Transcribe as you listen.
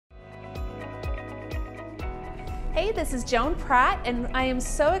Hey, this is Joan Pratt, and I am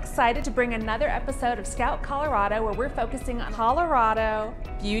so excited to bring another episode of Scout Colorado where we're focusing on Colorado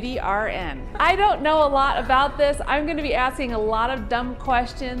Beauty RN. I don't know a lot about this. I'm going to be asking a lot of dumb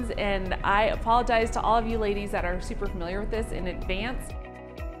questions, and I apologize to all of you ladies that are super familiar with this in advance.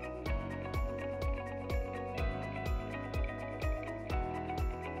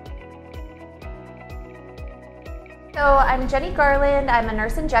 So I'm Jenny Garland. I'm a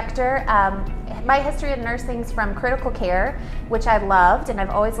nurse injector. My history of nursing is from critical care, which I loved, and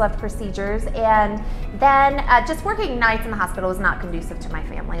I've always loved procedures. And then just working nights in the hospital was not conducive to my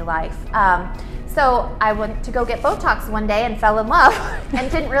family life. So I went to go get Botox one day and fell in love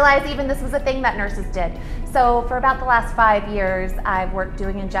and didn't realize even this was a thing that nurses did. So for about the last 5 years, I've worked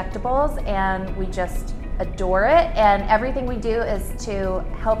doing injectables, and we just adore it. And everything we do is to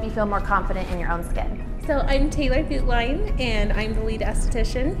help you feel more confident in your own skin. So I'm Maleta Ln, and I'm the lead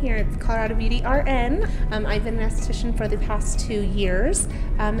esthetician here at Colorado Beauty RN. I've been an esthetician for the past 2 years,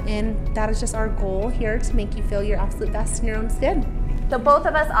 and that is just our goal here, to make you feel your absolute best in your own skin. So both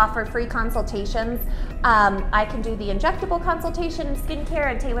of us offer free consultations. I can do the injectable consultation in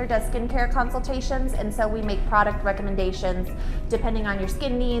skincare, and Taylor does skincare consultations, and so we make product recommendations depending on your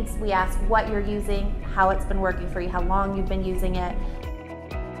skin needs. We ask what you're using, how it's been working for you, how long you've been using it.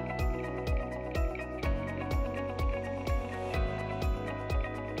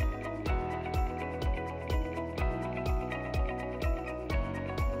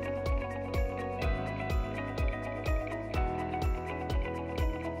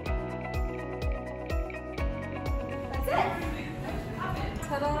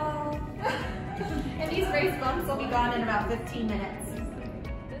 Ta-da! And these race bumps will be gone in about 15 minutes.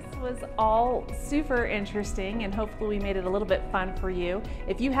 This was all super interesting, and hopefully we made it a little bit fun for you.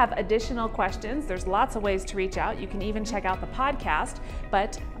 If you have additional questions, there's lots of ways to reach out. You can even check out the podcast,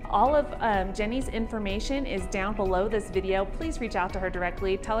 but all of Jenny's information is down below this video. Please reach out to her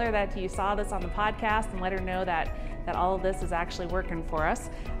directly. Tell her that you saw this on the podcast, and let her know that all of this is actually working for us.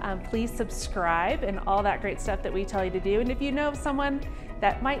 Please subscribe and all that great stuff that we tell you to do. And if you know of someone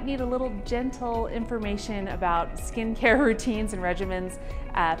that might need a little gentle information about skincare routines and regimens,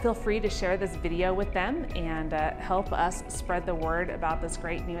 feel free to share this video with them and help us spread the word about this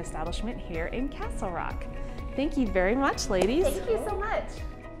great new establishment here in Castle Rock. Thank you very much, ladies. Thank you so much.